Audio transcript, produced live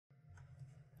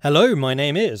Hello, my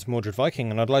name is Mordred Viking,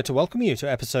 and I'd like to welcome you to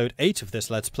episode 8 of this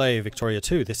Let's Play Victoria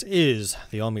 2. This is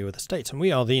the Army with the States, and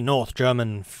we are the North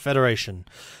German Federation.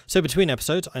 So between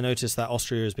episodes, I noticed that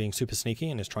Austria is being super sneaky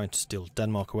and is trying to steal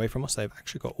Denmark away from us. They've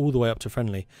actually got all the way up to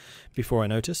friendly before I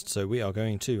noticed, so we are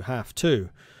going to have to.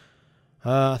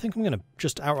 I think I'm going to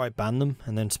just outright ban them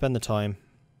and then spend the time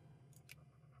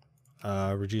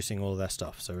reducing all of their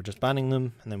stuff. So we're just banning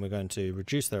them, and then we're going to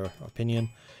reduce their opinion.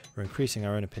 We're increasing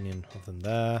our own opinion of them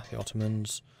there. The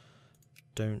Ottomans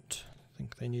don't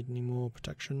think they need any more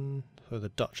protection. So the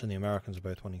Dutch and the Americans are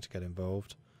both wanting to get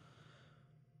involved.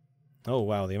 Oh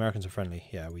wow, the Americans are friendly.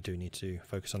 Yeah, we do need to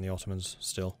focus on the Ottomans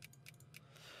still.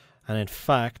 And in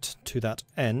fact, to that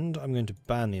end, I'm going to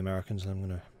ban the Americans, and I'm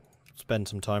going to spend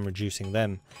some time reducing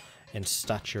them in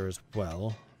stature as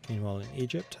well. Meanwhile, in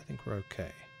Egypt, I think we're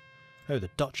okay. Oh,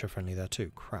 the Dutch are friendly there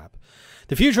too. Crap.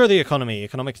 The future of the economy.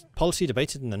 Economic policy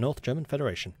debated in the North German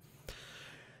Federation.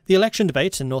 The election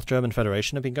debates in North German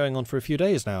Federation have been going on for a few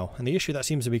days now, and the issue that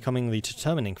seems to be becoming the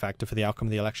determining factor for the outcome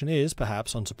of the election is,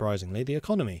 perhaps unsurprisingly, the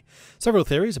economy. Several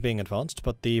theories are being advanced,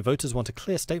 but the voters want a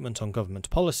clear statement on government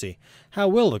policy. How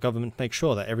will the government make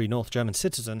sure that every North German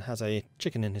citizen has a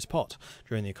chicken in his pot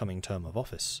during the coming term of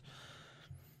office?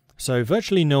 So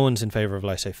virtually no one's in favour of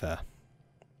laissez-faire.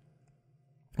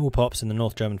 All pops in the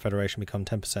North German Federation become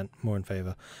 10% more in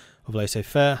favour of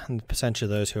laissez-faire, and the percentage of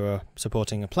those who are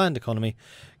supporting a planned economy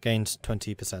gains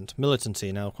 20%.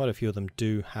 Militancy, now quite a few of them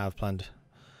do have planned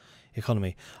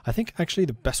economy. I think actually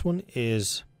the best one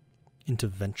is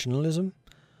interventionalism.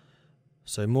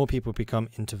 So more people become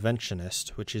interventionist,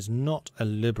 which is not a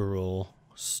liberal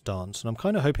stance. And I'm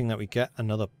kind of hoping that we get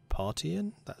another party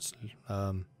in. That's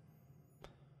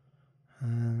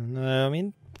no, I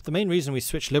mean, the main reason we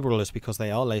switch liberal is because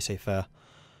they are laissez-faire.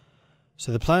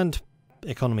 So the planned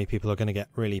economy people are going to get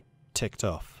really ticked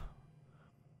off.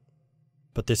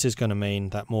 But this is going to mean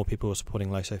that more people are supporting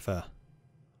laissez-faire.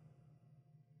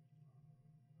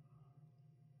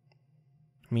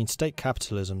 I mean, state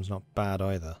capitalism's not bad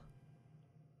either.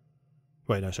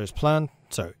 Wait, no, so it's planned.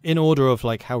 So, in order of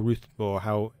like how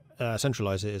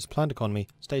centralized it is: planned economy,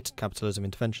 state capitalism,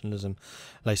 interventionalism,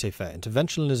 laissez-faire.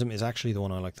 Interventionalism is actually the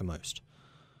one I like the most.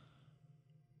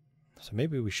 So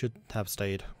maybe we should have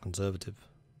stayed conservative.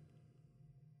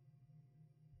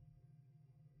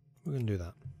 We're going to do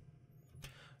that.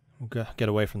 We'll get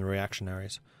away from the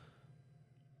reactionaries.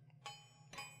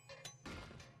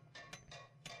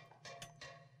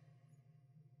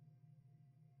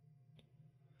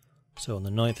 So on the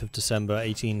 9th of December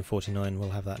 1849 we'll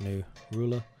have that new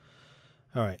ruler.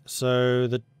 Alright, so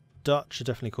the Dutch are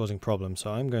definitely causing problems,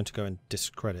 so I'm going to go and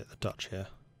discredit the Dutch here.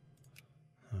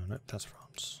 Oh no, that's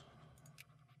France.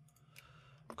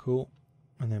 Cool.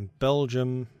 And then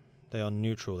Belgium, they are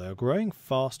neutral. They are growing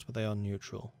fast, but they are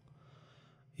neutral.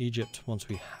 Egypt, once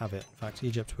we have it. In fact,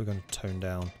 Egypt we're going to tone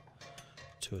down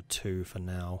to a 2 for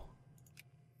now.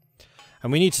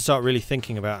 And we need to start really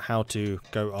thinking about how to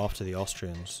go after the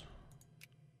Austrians.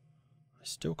 I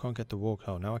still can't get the war.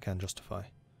 Oh, now I can justify.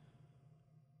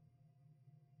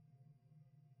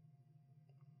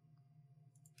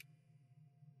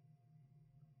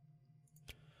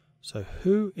 So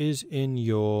who is in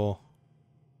your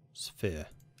sphere?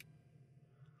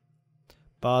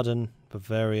 Baden,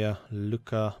 Bavaria,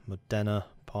 Lucca, Modena,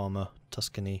 Parma,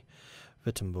 Tuscany,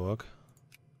 Wittenberg.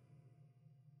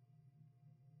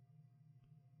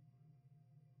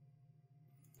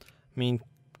 I mean,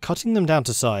 cutting them down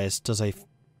to size does a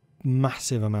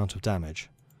massive amount of damage.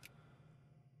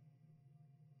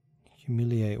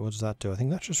 Humiliate, what does that do? I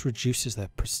think that just reduces their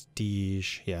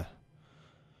prestige. Yeah.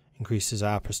 Increases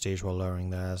our prestige while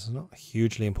lowering theirs. It's not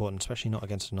hugely important, especially not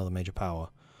against another major power.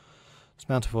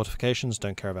 Dismantle fortifications,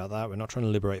 don't care about that. We're not trying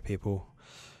to liberate people.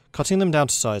 Cutting them down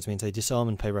to size means they disarm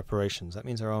and pay reparations. That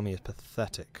means our army is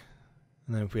pathetic.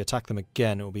 And then if we attack them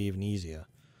again, it will be even easier.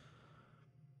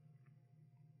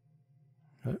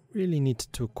 I don't really need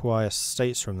to acquire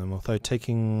states from them, although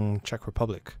taking Czech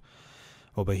Republic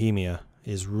or Bohemia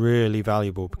is really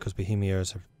valuable because Bohemia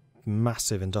has a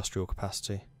massive industrial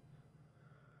capacity.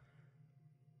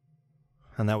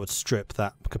 And that would strip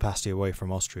that capacity away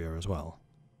from Austria as well.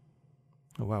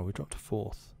 Oh wow, we dropped to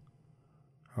 4th.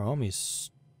 Our army's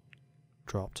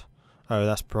dropped. Oh,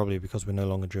 that's probably because we're no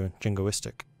longer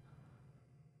jingoistic.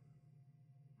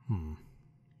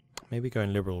 Maybe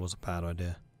going liberal was a bad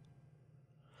idea.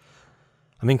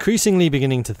 I'm increasingly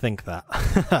beginning to think that.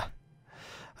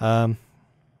 I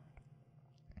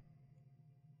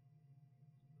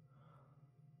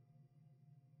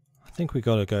think we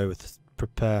got to go with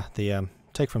prepare the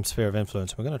take from sphere of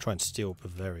influence. We're going to try and steal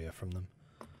Bavaria from them.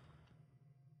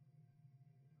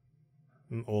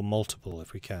 or multiple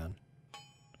if we can.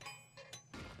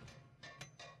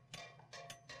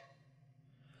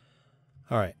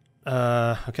 Alright,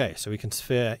 okay, so we can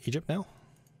sphere Egypt now.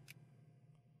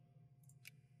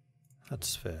 That's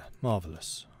sphere,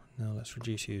 marvellous. Now let's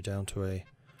reduce you down to a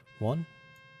 1.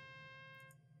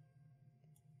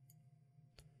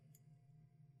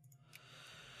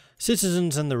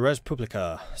 Citizens and the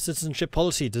Respublika. Citizenship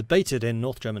policy debated in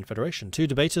North German Federation. Two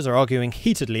debaters are arguing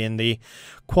heatedly in the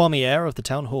qualmy air of the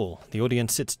town hall. The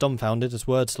audience sits dumbfounded as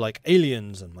words like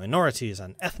aliens and minorities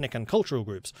and ethnic and cultural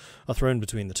groups are thrown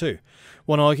between the two.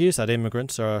 One argues that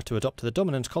immigrants are to adopt the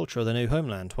dominant culture of the new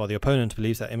homeland, while the opponent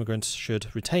believes that immigrants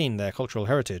should retain their cultural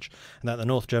heritage and that the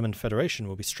North German Federation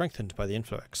will be strengthened by the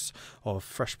influx of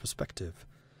fresh perspective.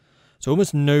 So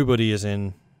almost nobody is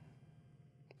in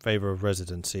favour of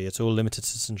residency. It's all limited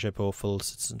citizenship or full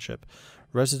citizenship.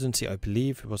 Residency, I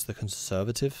believe, was the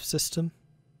conservative system.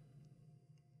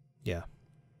 Yeah.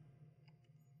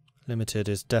 Limited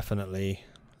is definitely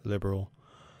liberal.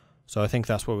 So I think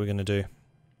that's what we're going to do.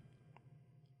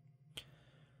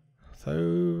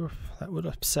 Though that would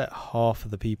upset half of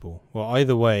the people. Well,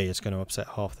 either way, it's going to upset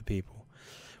half the people.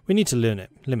 We need to limit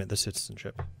the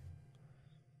citizenship.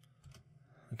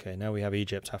 Okay, now we have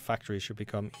Egypt. Our factories should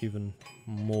become even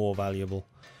more valuable.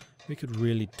 We could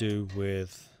really do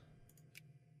with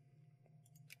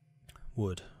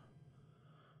wood.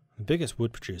 The biggest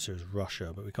wood producer is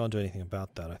Russia, but we can't do anything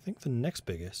about that. I think the next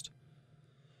biggest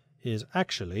is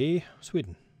actually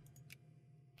Sweden.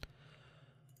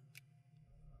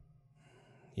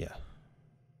 Yeah.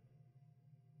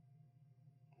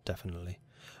 Definitely.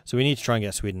 So we need to try and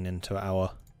get Sweden into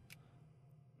our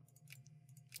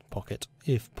pocket,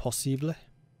 if possible. I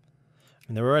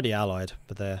mean, they're already allied,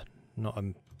 but they're not.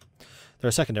 They're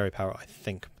a secondary power, I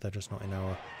think. But they're just not in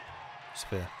our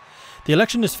sphere. The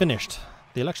election is finished.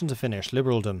 The elections are finished.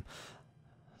 Liberaldom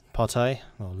Partei,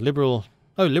 well, Liberal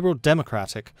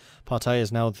Democratic Party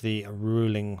is now the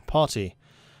ruling party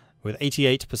with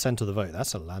 88% of the vote.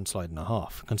 That's a landslide and a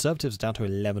half. Conservatives down to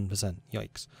 11%.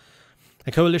 Yikes.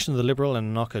 A coalition of the Liberal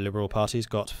and Anarcho-Liberal parties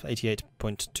got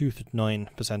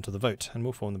 88.29% of the vote and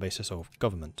will form the basis of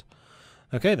government.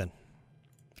 Okay then.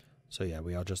 So yeah,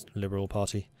 we are just Liberal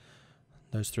Party.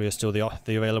 Those three are still the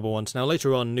available ones. Now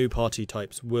later on, new party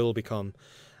types will become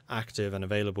active and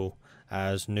available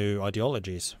as new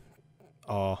ideologies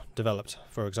are developed.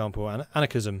 For example,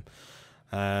 anarchism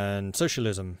and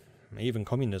socialism, even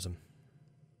communism.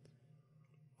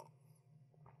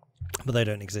 But they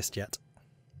don't exist yet.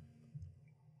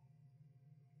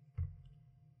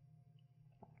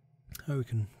 Oh, we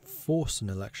can force an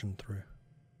election through.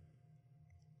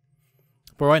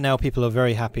 But right now people are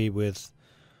very happy with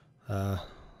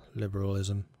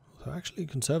liberalism. So actually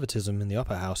conservatism in the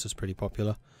upper house is pretty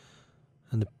popular.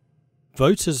 And the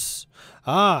voters...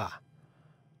 Ah!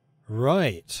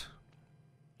 Right.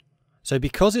 So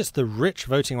because it's the rich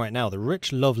voting right now, the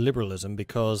rich love liberalism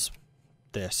because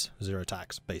this, zero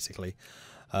tax, basically.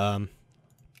 But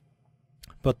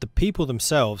the people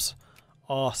themselves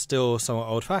are still somewhat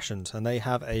old-fashioned, and they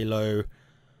have a low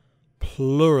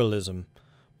pluralism.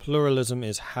 Pluralism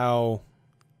is how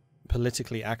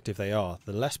politically active they are.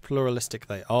 The less pluralistic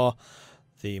they are,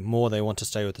 the more they want to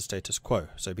stay with the status quo.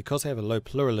 So because they have a low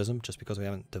pluralism, just because we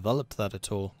haven't developed that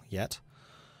at all yet.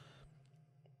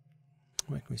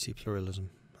 Where can we see pluralism?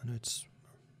 I know it's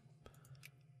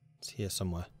here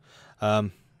somewhere.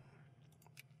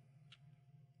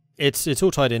 It's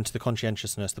all tied into the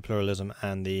conscientiousness, the pluralism,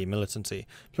 and the militancy.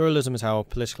 Pluralism is how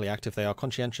politically active they are.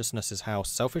 Conscientiousness is how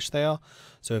selfish they are.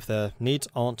 So if their needs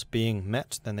aren't being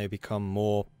met, then they become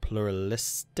more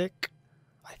pluralistic,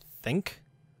 I think.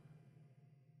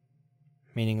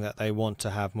 Meaning that they want to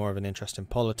have more of an interest in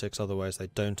politics, otherwise they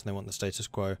don't, and they want the status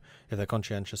quo. If their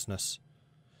conscientiousness...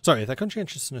 Sorry, if their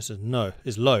conscientiousness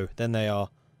is low, then they are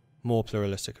more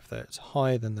pluralistic. If it's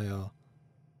high, then they are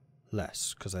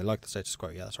less, because they like the status quo.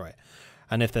 Yeah, that's right.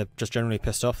 And if they're just generally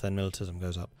pissed off, then militism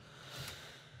goes up.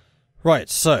 Right,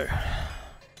 so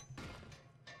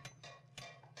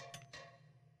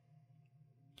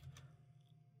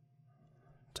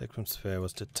take from sphere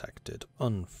was detected.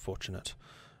 Unfortunate.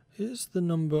 Is the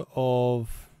number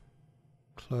of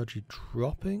clergy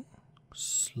dropping?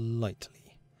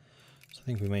 Slightly. So I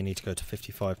think we may need to go to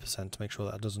 55% to make sure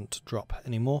that doesn't drop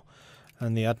anymore.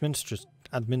 And the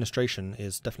administration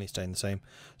is definitely staying the same.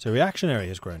 So reactionary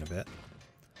has grown a bit.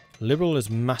 Liberal has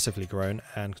massively grown,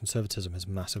 and conservatism has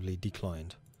massively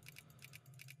declined.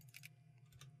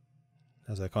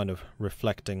 As they're kind of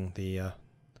reflecting the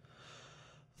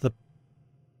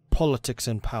politics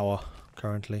in power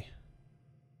currently.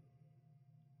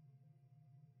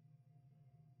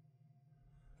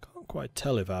 Can't quite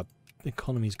tell if our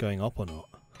economy's going up or not.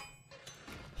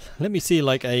 Let me see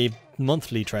like a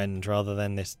monthly trend rather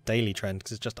than this daily trend,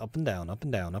 because it's just up and down, up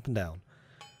and down, up and down.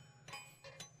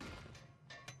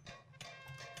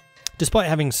 Despite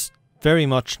having very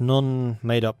much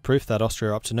non-made-up proof that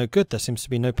Austria are up to no good, there seems to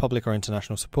be no public or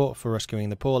international support for rescuing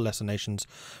the poor lesser nations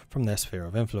from their sphere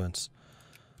of influence.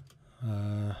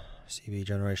 CV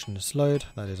generation is slowed.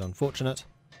 That is unfortunate.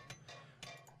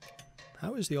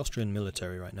 How is the Austrian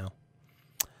military right now?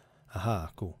 Aha,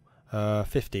 cool.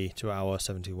 50 to our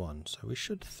 71, so we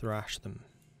should thrash them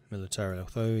militarily.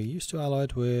 Although you used to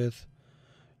allied with...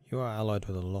 You are allied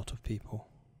with a lot of people.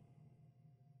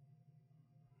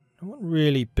 No one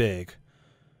really big.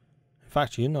 In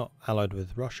fact, you're not allied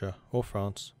with Russia or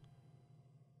France.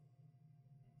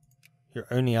 You're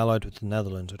only allied with the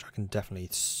Netherlands, which I can definitely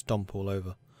stomp all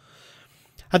over.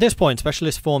 At this point,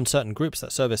 specialists formed certain groups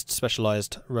that serviced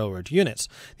specialized railroad units.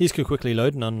 These could quickly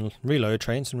load and reload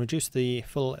trains and reduce the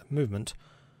full movement.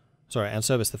 And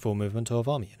service the full movement of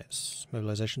army units.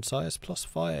 Mobilization size plus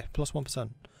 1%,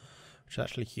 which is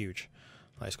actually huge.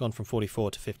 It's gone from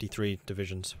 44 to 53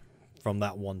 divisions from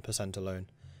that 1% alone.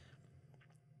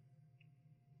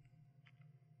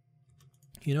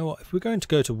 You know what? If we're going to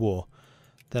go to war,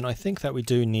 then I think that we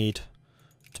do need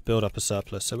to build up a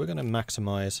surplus. So we're going to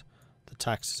maximize the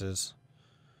taxes,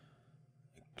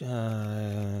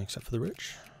 except for the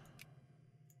rich.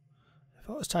 If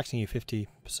I was taxing you 50%,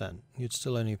 you'd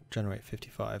still only generate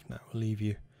 55. No, we'll leave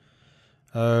you.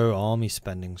 Oh, army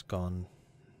spending's gone.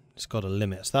 It's got a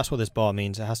limit. So that's what this bar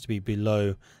means. It has to be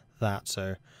below that.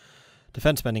 So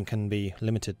defense spending can be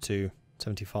limited to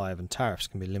 75 and tariffs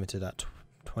can be limited at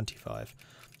 25.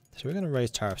 So we're going to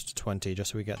raise tariffs to 20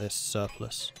 just so we get this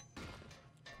surplus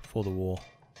for the war.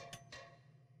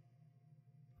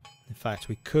 In fact,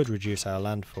 we could reduce our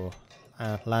land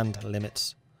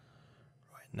limits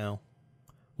right now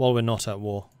while we're not at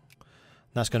war.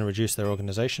 That's going to reduce their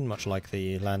organization, much like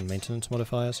the land maintenance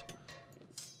modifiers.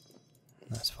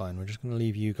 That's fine. We're just going to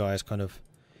leave you guys kind of,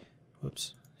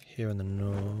 whoops, here in the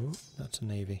north. That's a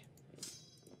navy.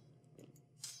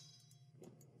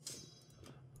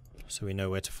 So we know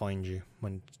where to find you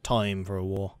when it's time for a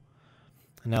war.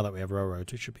 And now that we have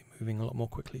railroads, we should be moving a lot more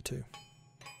quickly too.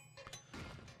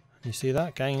 You see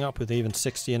that? Ganging up with even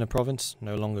 60 in a province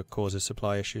no longer causes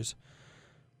supply issues.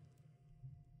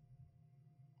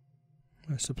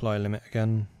 Supply limit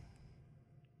again.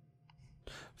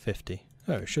 50.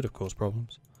 Oh, it should have caused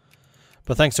problems.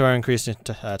 But thanks to our increased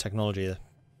technology, the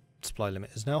supply limit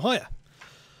is now higher.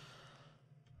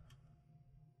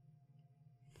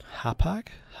 Hapag?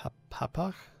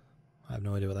 Hapag? I have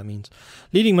no idea what that means.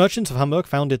 Leading merchants of Hamburg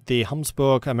founded the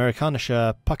Habsburg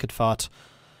Amerikanische Paketfahrt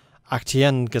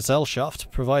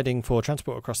Aktiengesellschaft, providing for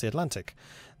transport across the Atlantic.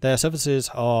 Their services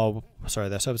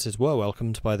were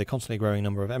welcomed by the constantly growing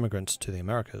number of emigrants to the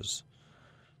Americas.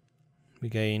 We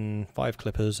gain 5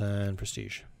 clippers and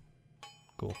prestige.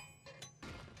 Cool.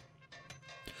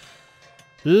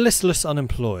 Listless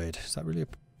unemployed. Is that really a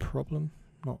problem?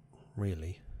 Not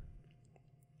really.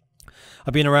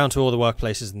 I've been around to all the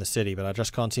workplaces in the city, but I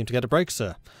just can't seem to get a break,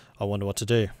 sir. I wonder what to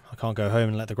do. I can't go home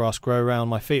and let the grass grow around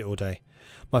my feet all day.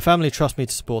 My family trust me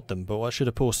to support them, but what should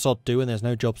a poor sod do when there's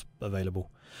no jobs available?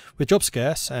 With jobs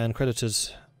scarce and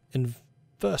creditors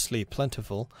inversely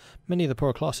plentiful, many of the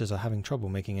poorer classes are having trouble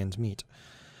making ends meet.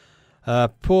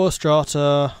 Poor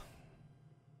strata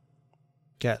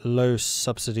get low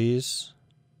subsidies.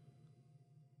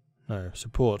 No,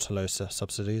 support low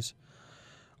subsidies.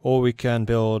 Or we can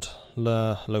build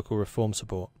local reform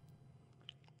support,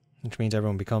 which means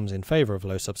everyone becomes in favour of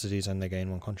low subsidies and they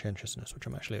gain one conscientiousness, which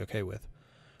I'm actually okay with.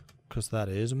 Because that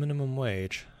is a minimum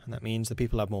wage, and that means the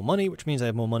people have more money, which means they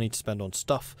have more money to spend on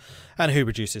stuff. And who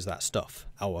produces that stuff?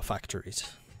 Our factories.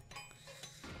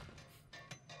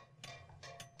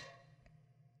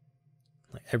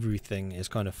 Like everything is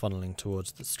kind of funneling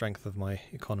towards the strength of my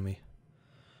economy.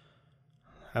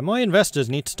 And my investors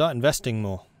need to start investing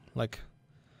more. Like,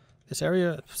 this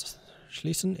area,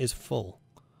 Schlesien, is full.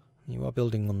 You are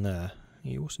building on there.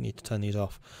 You also need to turn these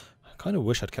off. I kind of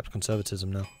wish I'd kept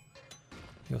conservatism now.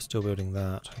 You're still building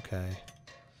that, okay.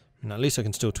 And at least I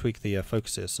can still tweak the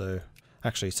focuses, so...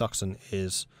 Actually, Sachsen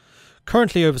is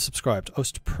currently oversubscribed.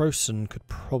 Ostpreußen could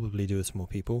probably do with some more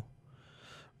people.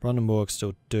 Brandenburg's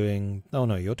still doing... Oh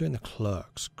no, you're doing the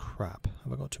clerks. Crap.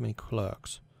 Have I got too many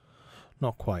clerks?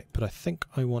 Not quite, but I think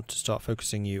I want to start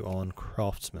focusing you on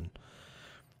craftsmen.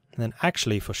 And then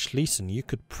actually for Schlesien, you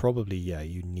could probably... Yeah,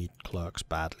 you need clerks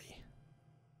badly.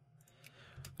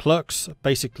 Clerks,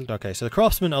 basically, okay, so the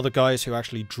craftsmen are the guys who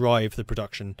actually drive the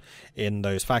production in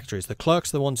those factories. The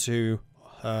clerks are the ones who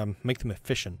make them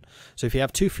efficient. So if you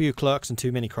have too few clerks and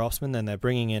too many craftsmen, then they're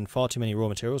bringing in far too many raw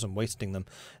materials and wasting them,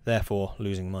 therefore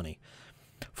losing money.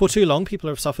 For too long, people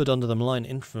have suffered under the malign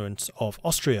influence of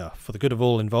Austria. For the good of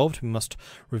all involved, we must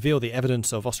reveal the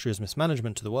evidence of Austria's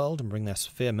mismanagement to the world and bring their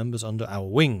sphere members under our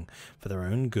wing for their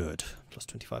own good. Plus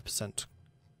 25%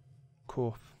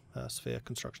 core sphere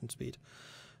construction speed.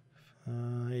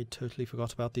 I totally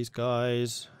forgot about these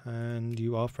guys, and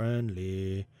you are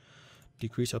friendly.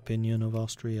 Decrease opinion of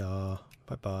Austria.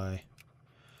 Bye-bye.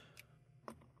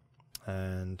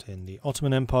 And in the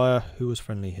Ottoman Empire, who was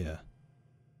friendly here?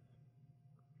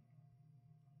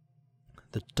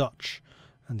 The Dutch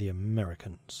and the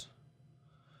Americans.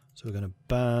 So we're going to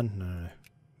ban... No.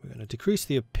 We're going to decrease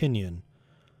the opinion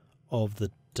of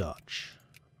the Dutch.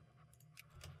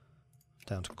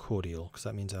 Down to cordial, because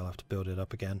that means I'll have to build it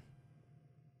up again.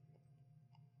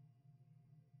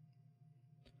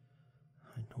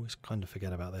 I always kind of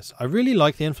forget about this. I really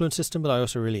like the influence system, but I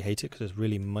also really hate it because it's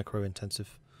really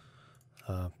micro-intensive,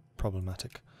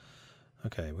 problematic.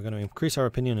 Okay, we're going to increase our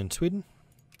opinion in Sweden.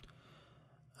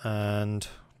 And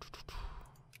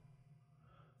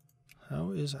how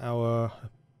is our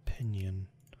opinion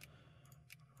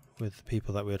with the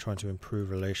people that we are trying to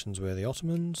improve relations with? The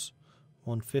Ottomans,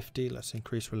 150. Let's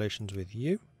increase relations with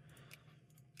you.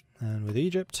 And with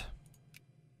Egypt.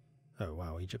 Oh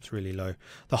wow, Egypt's really low.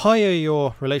 The higher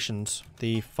your relations,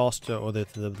 the faster or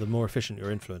the more efficient your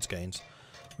influence gains,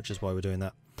 which is why we're doing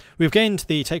that. We've gained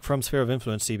the Take From Sphere of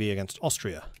Influence CB against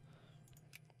Austria.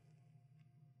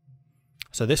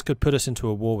 So this could put us into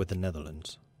a war with the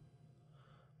Netherlands.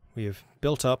 We have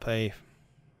built up a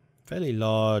fairly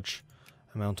large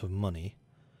amount of money.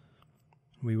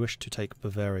 We wish to take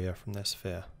Bavaria from their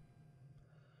sphere.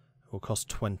 It will cost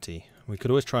 20. We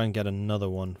could always try and get another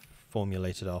one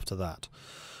formulated after that.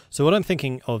 So what I'm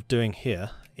thinking of doing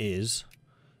here is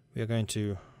we are going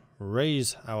to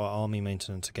raise our army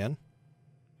maintenance again.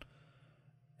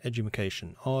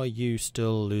 Education. Are you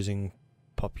still losing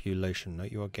population? No,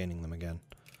 you are gaining them again.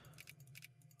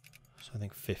 So I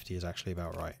think 50 is actually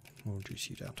about right. We'll reduce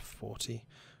you down to 40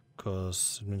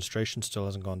 because administration still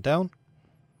hasn't gone down.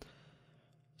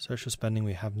 Social spending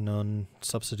we have none.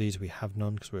 Subsidies we have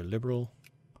none because we're liberal.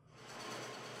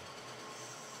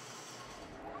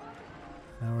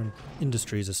 Our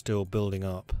industries are still building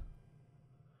up.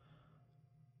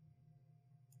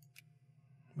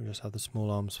 We just have the small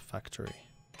arms factory.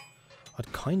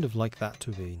 I'd kind of like that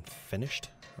to be finished.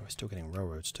 Oh, we're still getting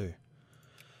railroads too.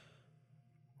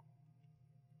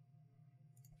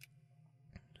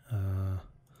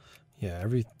 Yeah,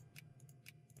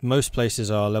 most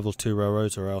places are level 2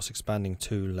 railroads or else expanding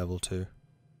to level 2.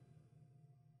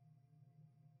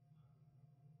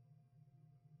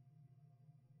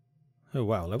 Oh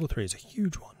wow, level 3 is a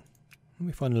huge one. Let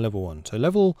me find a level 1. So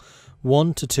level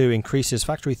 1 to 2 increases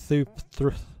factory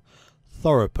throughput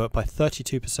by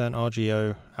 32%,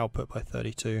 RGO output by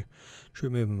 32,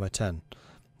 troop movement by 10.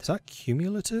 Is that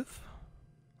cumulative?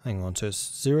 Hang on, so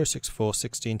it's 0, 6, 4,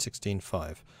 16, 16,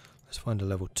 5. Let's find a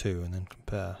level 2 and then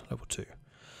compare level 2.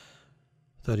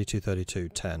 32, 32,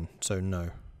 10. So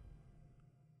no.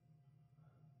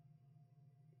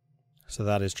 So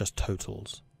that is just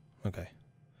totals. Okay.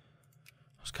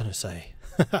 I was going to say.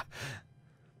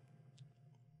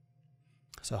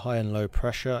 So high and low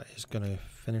pressure is going to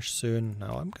finish soon.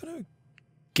 Now I'm going to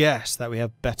guess that we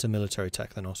have better military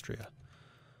tech than Austria.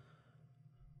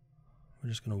 We're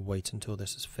just going to wait until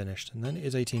this is finished. And then it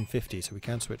is 1850, so we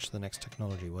can switch to the next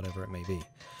technology, whatever it may be.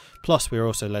 Plus, we're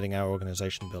also letting our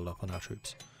organization build up on our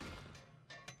troops.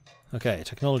 Okay,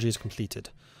 technology is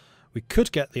completed. We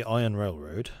could get the Iron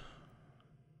Railroad.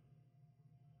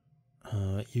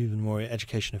 Even more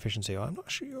education efficiency. I'm not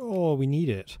sure we need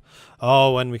it.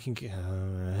 Oh, when we can get...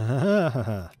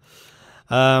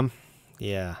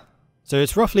 yeah. So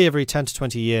it's roughly every 10 to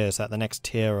 20 years that the next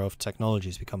tier of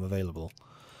technologies become available.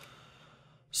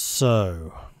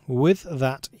 So, with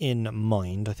that in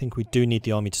mind, I think we do need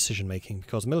the army decision making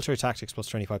because military tactics plus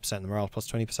 25% and morale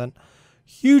plus 20%,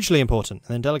 hugely important.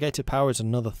 And then delegated power is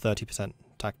another 30%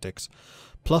 tactics.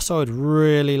 Plus I would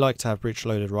really like to have breech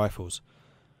loaded rifles.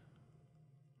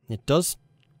 It does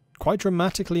quite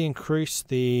dramatically increase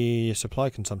the supply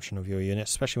consumption of your unit,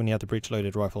 especially when you have the breech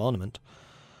loaded rifle armament.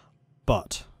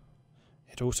 But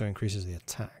it also increases the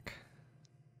attack.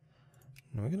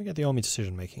 Now we're going to get the army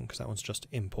decision making because that one's just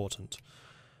important.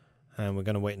 And we're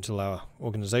going to wait until our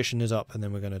organization is up and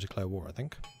then we're going to declare war, I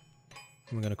think.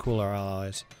 And we're going to call our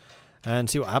allies and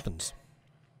see what happens.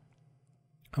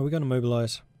 Are we going to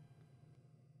mobilize?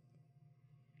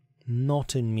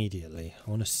 Not immediately. I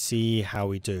want to see how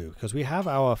we do because we have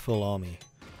our full army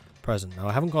present. Now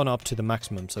I haven't gone up to the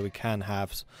maximum, so we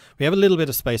have a little bit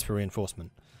of space for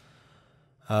reinforcement.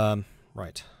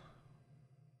 Right.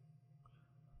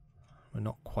 We're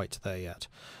not quite there yet.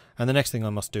 And the next thing I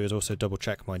must do is also double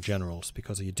check my generals,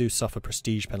 because you do suffer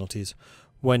prestige penalties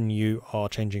when you are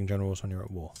changing generals when you're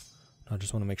at war. I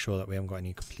just want to make sure that we haven't got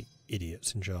any complete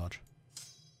idiots in charge.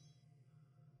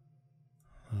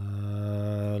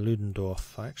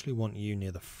 Ludendorff, I actually want you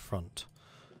near the front.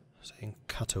 So in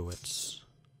Katowice.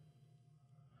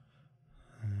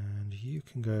 And you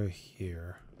can go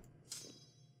here.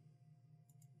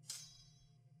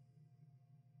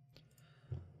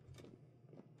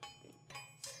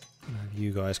 Have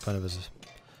you guys kind of as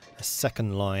a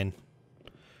second line.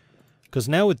 Because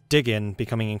now with dig-in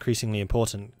becoming increasingly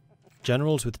important,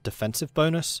 generals with defensive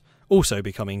bonus also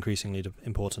become increasingly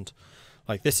important.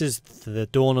 Like, this is the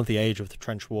dawn of the age of the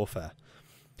trench warfare.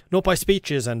 Not by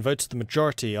speeches and votes of the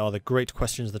majority are the great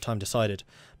questions of the time decided,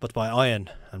 but by iron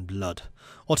and blood.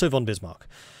 Otto von Bismarck.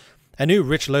 A new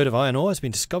rich lode of iron ore has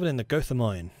been discovered in the Gotha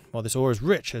mine. While this ore is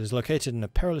rich, it is located in a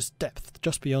perilous depth,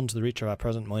 just beyond the reach of our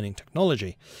present mining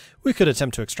technology. We could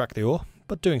attempt to extract the ore,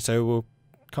 but doing so will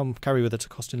carry with it a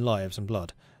cost in lives and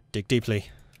blood. Dig deeply.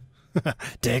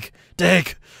 Dig!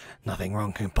 Dig! Nothing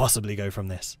wrong can possibly go from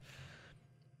this.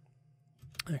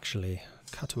 Actually,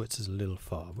 Katowice is a little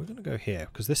far. We're going to go here,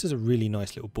 because this is a really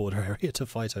nice little border area to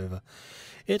fight over.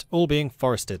 It all being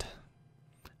forested.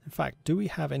 In fact, do we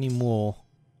have any more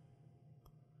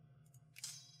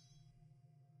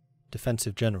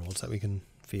defensive generals that we can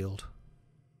field?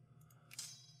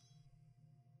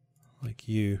 Like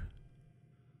you.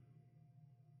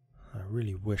 I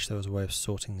really wish there was a way of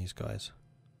sorting these guys.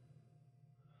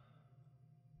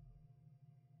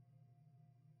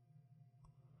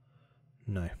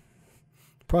 No.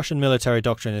 Prussian military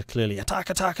doctrine is clearly attack,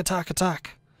 attack, attack,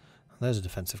 attack. There's a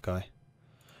defensive guy.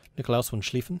 Nikolaus von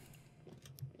Schlieffen.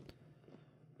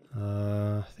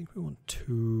 I think we want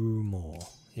 2 more,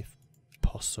 if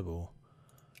possible.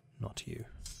 Not you.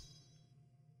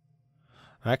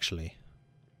 Actually,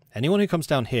 anyone who comes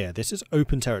down here, this is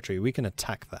open territory. We can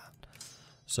attack that.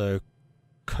 So,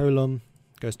 Kolum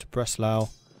goes to Breslau.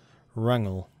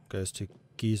 Wrangel goes to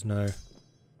Gniezno.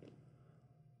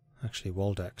 Actually,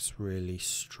 Waldeck's really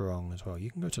strong as well. You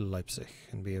can go to Leipzig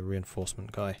and be a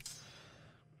reinforcement guy.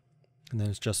 And then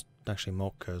it's just, actually,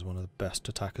 Moltke is one of the best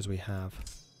attackers we have.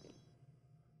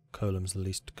 Kolum's the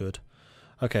least good.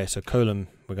 Okay, so Kolum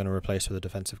we're going to replace with a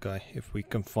defensive guy, if we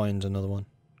can find another one.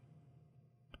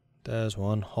 There's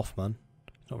one, Hoffmann.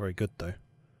 Not very good, though.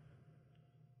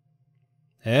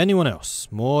 Anyone else?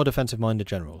 More defensive-minded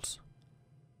generals.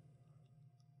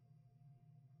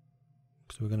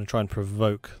 So we're going to try and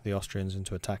provoke the Austrians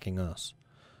into attacking us.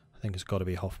 I think it's got to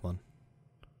be Hoffmann.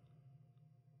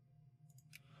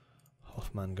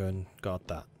 Hoffmann, go and guard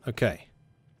that. Okay.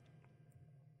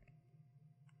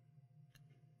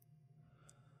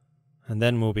 And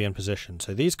then we'll be in position.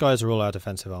 So these guys are all our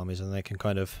defensive armies and they can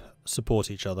kind of support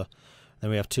each other. Then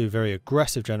we have 2 very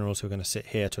aggressive generals who are going to sit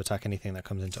here to attack anything that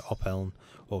comes into Oppeln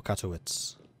or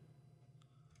Katowice.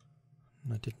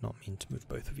 I did not mean to move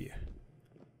both of you.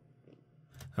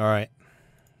 Alright,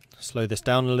 slow this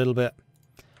down a little bit.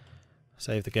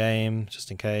 Save the game,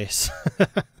 just in case.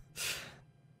 I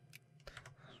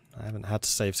haven't had to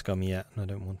save scum yet, and I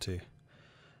don't want to.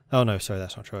 Oh no, sorry,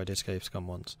 that's not true. I did save scum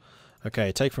once.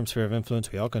 Okay, take from sphere of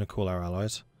influence. We are going to call our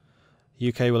allies.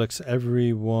 UK will accept.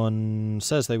 Everyone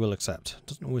says they will accept.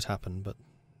 Doesn't always happen, but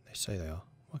they say they are.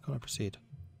 Why can't I proceed?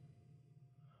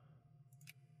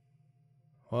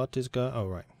 What is going? Oh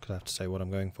right, because I have to say what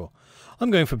I'm going for.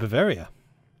 I'm going for Bavaria.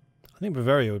 I think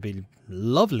Bavaria would be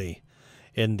lovely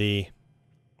in the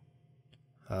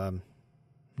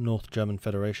North German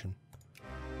Federation.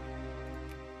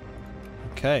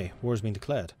 Okay, war has been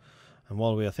declared. And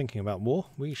while we are thinking about war,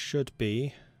 we should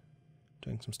be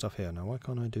doing some stuff here. Now, why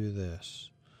can't I do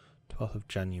this? 12th of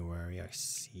January, I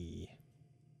see.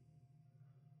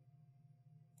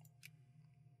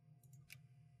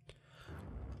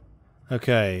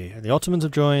 Okay, the Ottomans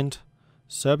have joined.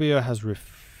 Serbia has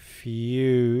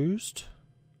refused.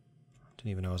 I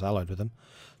didn't even know I was allied with them.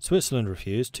 Switzerland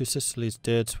refused. 2 Sicilies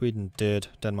did. Sweden did.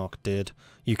 Denmark did.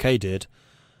 UK did.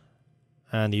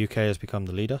 And the UK has become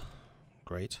the leader.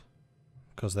 Great.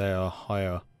 Because they are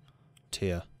higher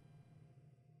tier.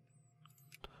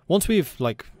 Once we've,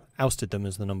 like, ousted them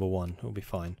as the number 1, it'll be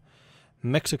fine.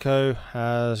 Mexico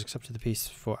has accepted the peace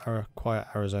for quiet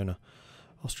Arizona.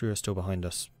 Austria is still behind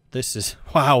us. This is...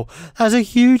 Wow! That's a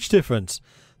huge difference!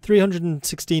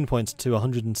 316 points to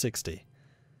 160.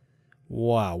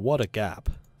 Wow, what a gap.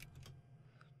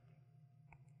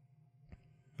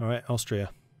 Alright, Austria.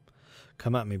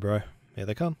 Come at me, bro. Here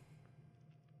they come.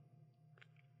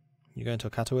 You going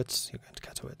to Katowice? You're going to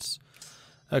Katowice.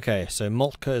 Okay, so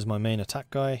Moltke is my main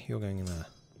attack guy. You're going in there.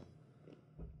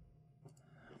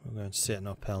 We're going to sit in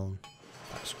Uphelm.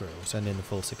 Screw it. We'll send in the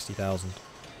full 60,000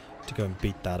 to go and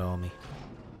beat that army.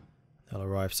 They'll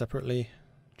arrive separately.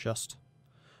 Just.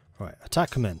 Right, attack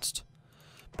commenced.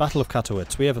 Battle of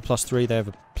Katowice. We have a +3, they have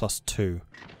a +2.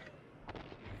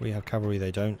 We have cavalry,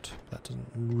 they don't. That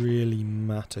doesn't really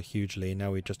matter hugely.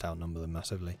 Now we just outnumber them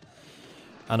massively.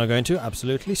 And are going to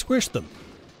absolutely squish them.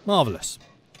 Marvellous.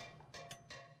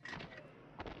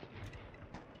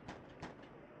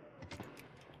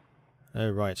 Oh,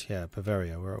 right, yeah,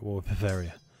 Bavaria. We're at war with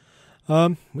Bavaria.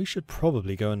 We should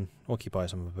probably go and occupy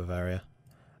some of Bavaria.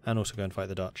 And also go and fight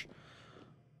the Dutch.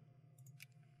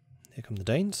 Here come the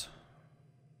Danes.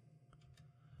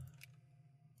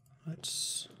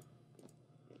 Let's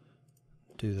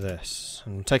do this.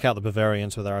 And take out the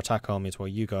Bavarians with our attack armies while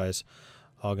you guys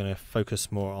are going to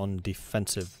focus more on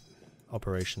defensive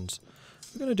operations.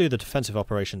 We're going to do the defensive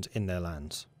operations in their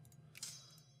lands.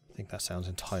 I think that sounds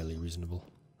entirely reasonable.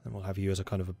 And we'll have you as a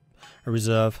kind of a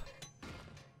reserve.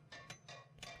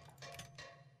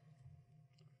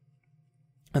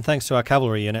 And thanks to our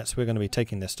cavalry units, we're going to be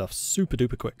taking this stuff super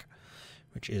duper quick,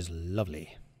 which is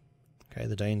lovely. Okay,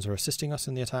 the Danes are assisting us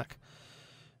in the attack.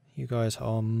 You guys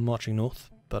are marching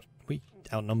north, but we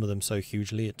outnumber them so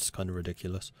hugely, it's kind of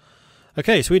ridiculous.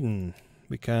 Okay, Sweden.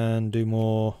 We can do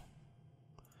more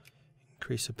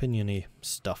increase opinion-y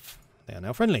stuff. They are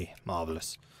now friendly.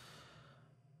 Marvellous.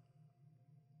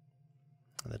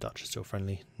 And the Dutch are still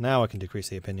friendly. Now I can decrease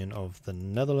the opinion of the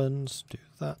Netherlands. Do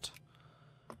that.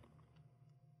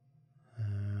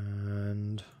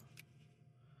 And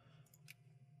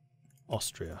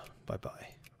Austria. Bye-bye.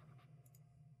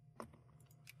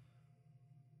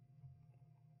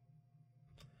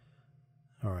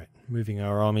 Alright, moving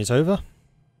our armies over.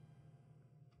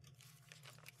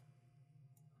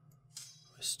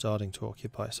 We're starting to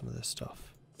occupy some of this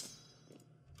stuff.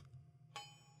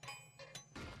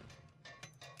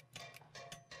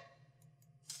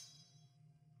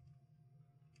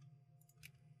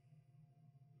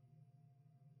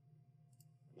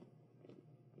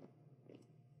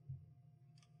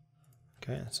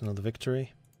 Okay, that's another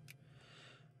victory.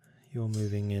 You're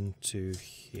moving into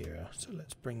here, so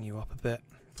let's bring you up a bit,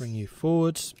 bring you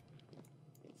forwards.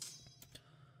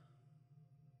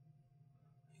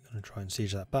 You're going to try and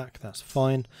siege that back, that's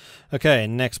fine. Okay,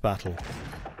 next battle.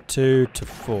 2 to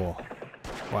 4.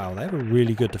 Wow, they have a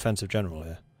really good defensive general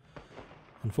here.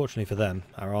 Unfortunately for them,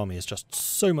 our army is just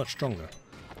so much stronger.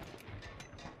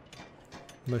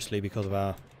 Mostly because of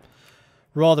our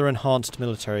rather enhanced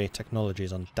military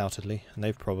technologies, undoubtedly, and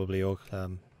they've probably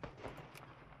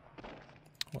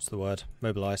what's the word?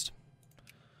 Mobilised.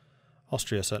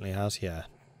 Austria certainly has, yeah.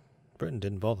 Britain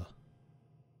didn't bother.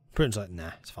 Britain's like,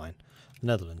 nah, it's fine. The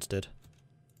Netherlands did.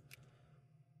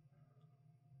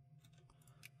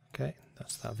 Okay,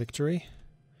 that's that victory.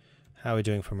 How are we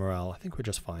doing for morale? I think we're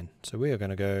just fine. So we are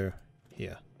going to go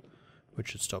here, which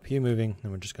should stop you moving,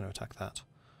 and we're just going to attack that.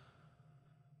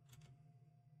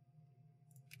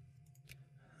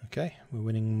 Okay, we're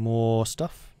winning more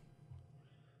stuff.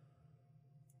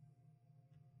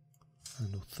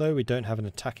 And although we don't have an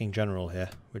attacking general here,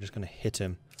 we're just going to hit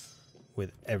him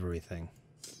with everything.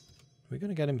 We're going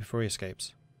to get him before he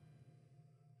escapes.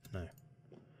 No.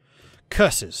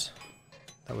 Curses!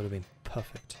 That would have been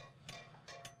perfect.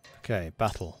 Okay,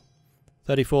 battle.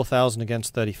 34,000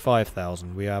 against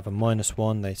 35,000. We have a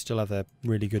 -1. They still have their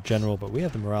really good general, but we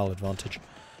have the morale advantage.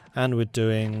 And we're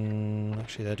doing...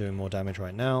 Actually, they're doing more damage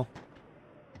right now.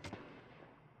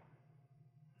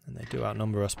 And they do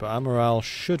outnumber us, but our morale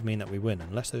should mean that we win,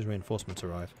 unless those reinforcements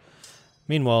arrive.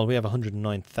 Meanwhile, we have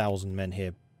 109,000 men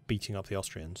here beating up the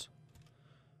Austrians.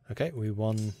 Okay, we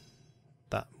won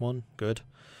that one. Good.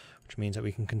 Which means that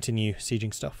we can continue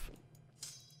sieging stuff.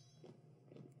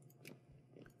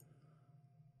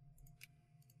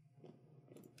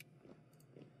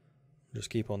 Just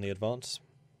keep on the advance.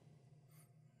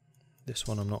 This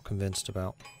one I'm not convinced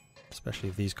about, especially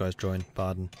if these guys join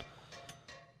Baden.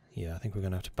 Yeah, I think we're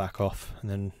going to have to back off and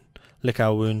then lick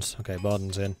our wounds. Okay,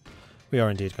 Baden's in. We are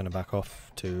indeed going to back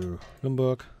off to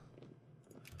Limburg.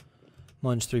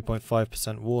 Minus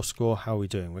 3.5% war score. How are we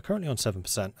doing? We're currently on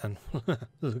 7%, and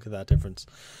look at that difference.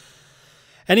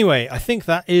 Anyway, I think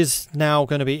that is now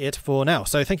going to be it for now.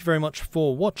 So thank you very much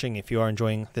for watching. If you are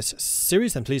enjoying this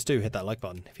series, then please do hit that like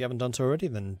button. If you haven't done so already,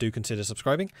 then do consider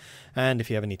subscribing. And if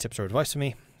you have any tips or advice for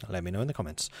me, let me know in the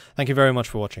comments. Thank you very much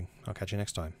for watching. I'll catch you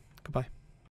next time. Goodbye.